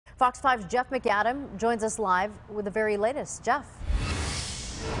Fox 5's Jeff McAdam joins us live with the very latest. Jeff.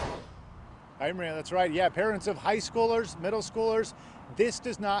 Hi, Maria. That's right. Yeah, parents of high schoolers, middle schoolers, this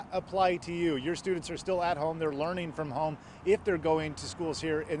does not apply to you. Your students are still at home. They're learning from home if they're going to schools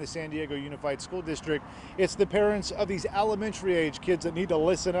here in the San Diego Unified School District. It's the parents of these elementary age kids that need to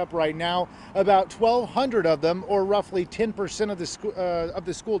listen up right now. About 1,200 of them, or roughly 10% of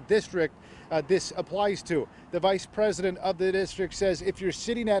the school district, this applies to. The vice president of the district says if you're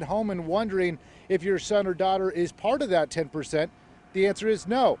sitting at home and wondering if your son or daughter is part of that 10%, the answer is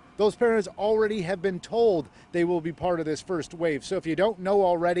no. Those parents already have been told they will be part of this first wave. So if you don't know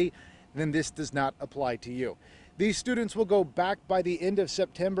already, then this does not apply to you. These students will go back by the end of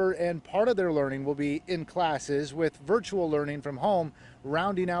September, and part of their learning will be in classes, with virtual learning from home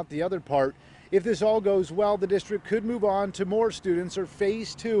rounding out the other part. If this all goes well, the district could move on to more students, or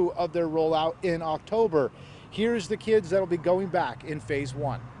phase 2 of their rollout in October. Here's the kids that'll be going back in phase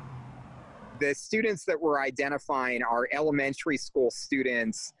 1. The students that we're identifying are elementary school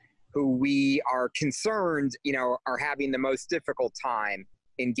students who we are concerned, are having the most difficult time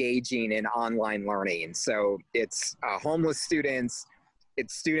engaging in online learning. So it's homeless students,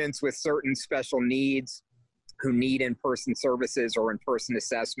 it's students with certain special needs who need in-person services or in-person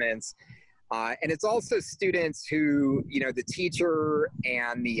assessments. And it's also students who, the teacher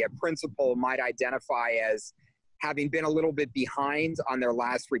and the principal might identify as having been a little bit behind on their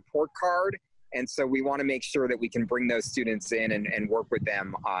last report card. And so we want to make sure that we can bring those students in and work with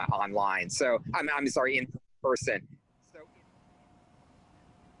them online. So I'm sorry, in person.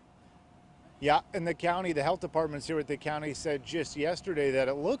 Yeah, and the county, the health departments here at the county said just yesterday that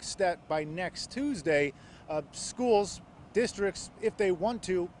it looks that by next Tuesday, schools, districts, if they want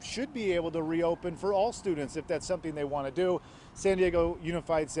to, should be able to reopen for all students if that's something they want to do. San Diego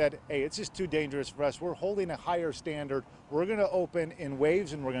Unified said, hey, it's just too dangerous for us. We're holding a higher standard. We're going to open in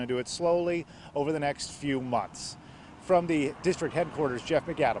waves, and we're going to do it slowly over the next few months. From the district headquarters, Jeff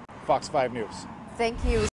McAdam, Fox 5 News. Thank you.